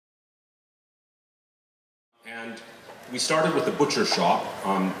And we started with the butcher shop,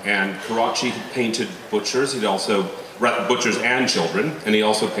 and Karachi had painted butchers. He'd also butchers and children, and he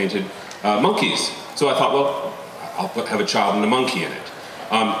also painted monkeys. So I thought, well, I'll have a child and a monkey in it.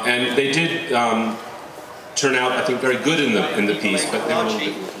 And they did turn out, I think, very good in the piece, but they were a little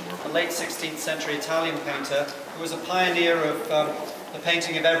bit a late 16th century Italian painter who was a pioneer of the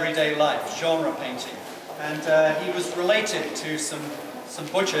painting of everyday life, genre painting. And he was related to some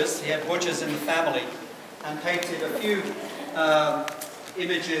butchers. He had butchers in the family and painted a few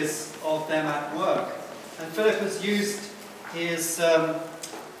images of them at work. And Philip has used his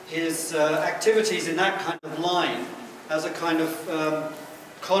activities in that kind of line as a kind of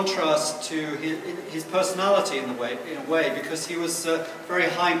contrast to his personality in a way, because he was a very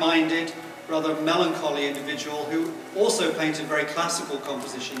high-minded, rather melancholy individual who also painted very classical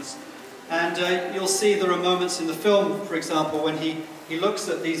compositions. And you'll see there are moments in the film, for example, when he looks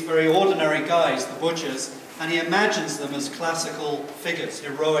at these very ordinary guys, the butchers, and he imagines them as classical figures,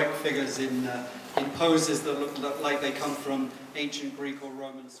 heroic figures in poses that look like they come from ancient Greek or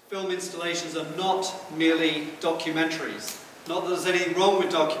Romans. Film installations are not merely documentaries. Not that there's anything wrong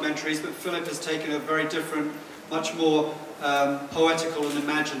with documentaries, but Philip has taken a very different, much more poetical and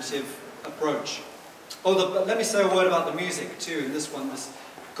imaginative approach. Oh, let me say a word about the music too in this one. This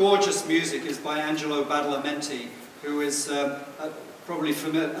gorgeous music is by Angelo Badalamenti, who is probably a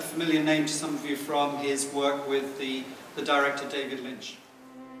familiar name to some of you from his work with the director David Lynch.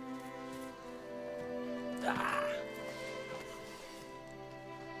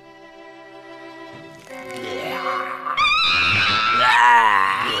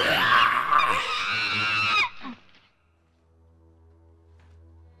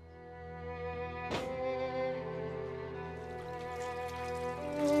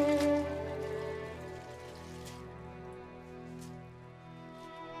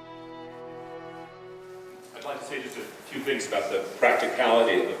 I'd like to say just a few things about the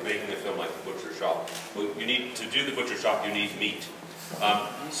practicality of making a film like The Butcher Shop. Well, to do The Butcher Shop, you need meat.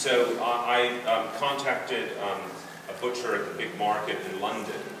 So I contacted a butcher at the big market in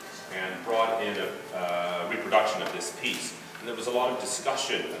London and brought in a reproduction of this piece. And there was a lot of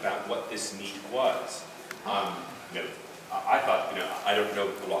discussion about what this meat was. I thought, I don't know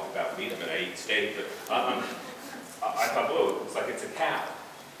a lot about meat. I mean, I eat steak, but I thought, whoa, it's like it's a cow.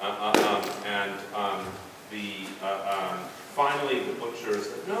 Finally the butchers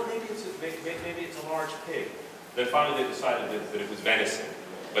said, no, maybe it's a large pig. Then finally they decided that it was venison,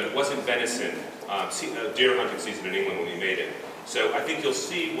 but it wasn't venison. Deer hunting season in England when we made it. So I think you'll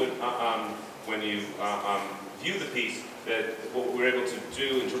see when you view the piece that what we were able to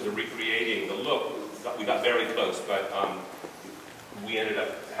do in terms of recreating the look, we got very close, but we ended up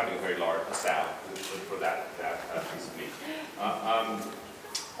having a very large sow for that piece of meat.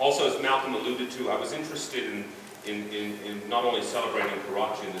 Also, as Malcolm alluded to, I was interested in not only celebrating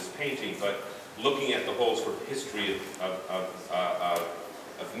Karachi in this painting, but looking at the whole sort of history of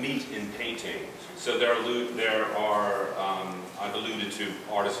meat in painting. So I've alluded to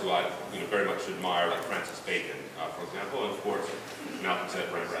artists who I very much admire, like Francis Bacon, for example, and of course, Malcolm said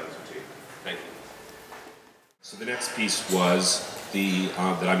Rembrandt too. Thank you. So the next piece was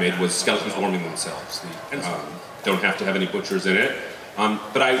that I made was skeletons warming themselves. Don't have to have any butchers in it.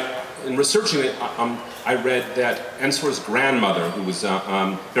 But in researching it, I read that Ensor's grandmother, who was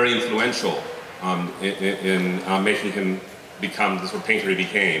very influential in making him become the sort of painter he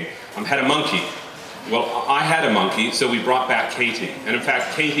became, had a monkey. Well, I had a monkey, so we brought back Katie. And in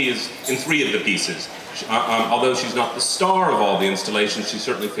fact, Katie is in 3 of the pieces. Although she's not the star of all the installations, she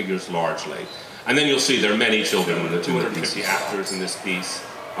certainly figures largely. And then you'll see there are many children, the 250 actors in this piece.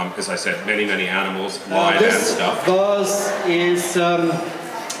 As I said, many animals, live and stuff. This vase is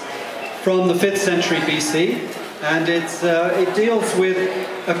from the 5th century BC, and it deals with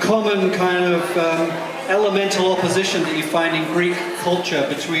a common kind of elemental opposition that you find in Greek culture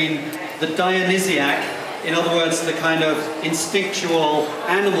between the Dionysiac, in other words, the kind of instinctual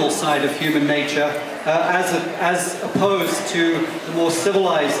animal side of human nature, as opposed to the more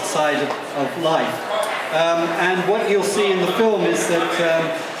civilized side of life. And what you'll see in the film is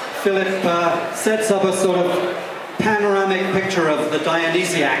that Philip sets up a sort of panoramic picture of the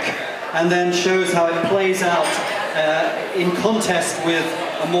Dionysiac and then shows how it plays out in contest with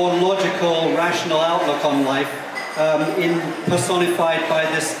a more logical, rational outlook on life, personified by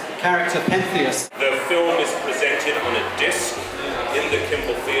this character Pentheus. The film is presented on a disc in the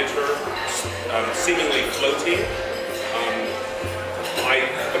Kimbell Theatre, seemingly floating. I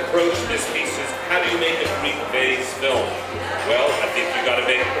approached this piece as, how do you make a Greek vase film? Well, I think you've got to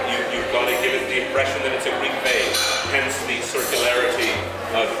give it the impression that it's a Greek vase, hence the circularity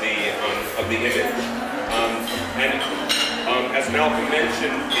of the image. As Malcolm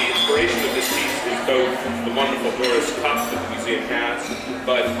mentioned, the inspiration of this piece is both the wonderful Doris cup that the museum has,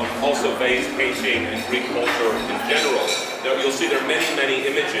 but also vase painting and Greek culture in general. Now, you'll see there are many, many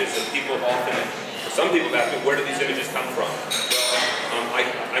images, and people often, for some people ask me, where do these images come from? Well,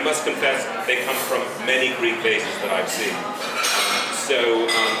 I must confess, they come from many Greek vases that I've seen.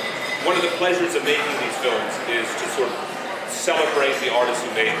 One of the pleasures of making these films is to sort of celebrate the artists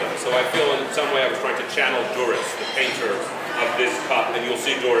who made them. So I feel in some way I was trying to channel Doris, the painter of this cup, and you'll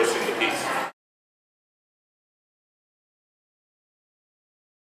see Doris in the piece.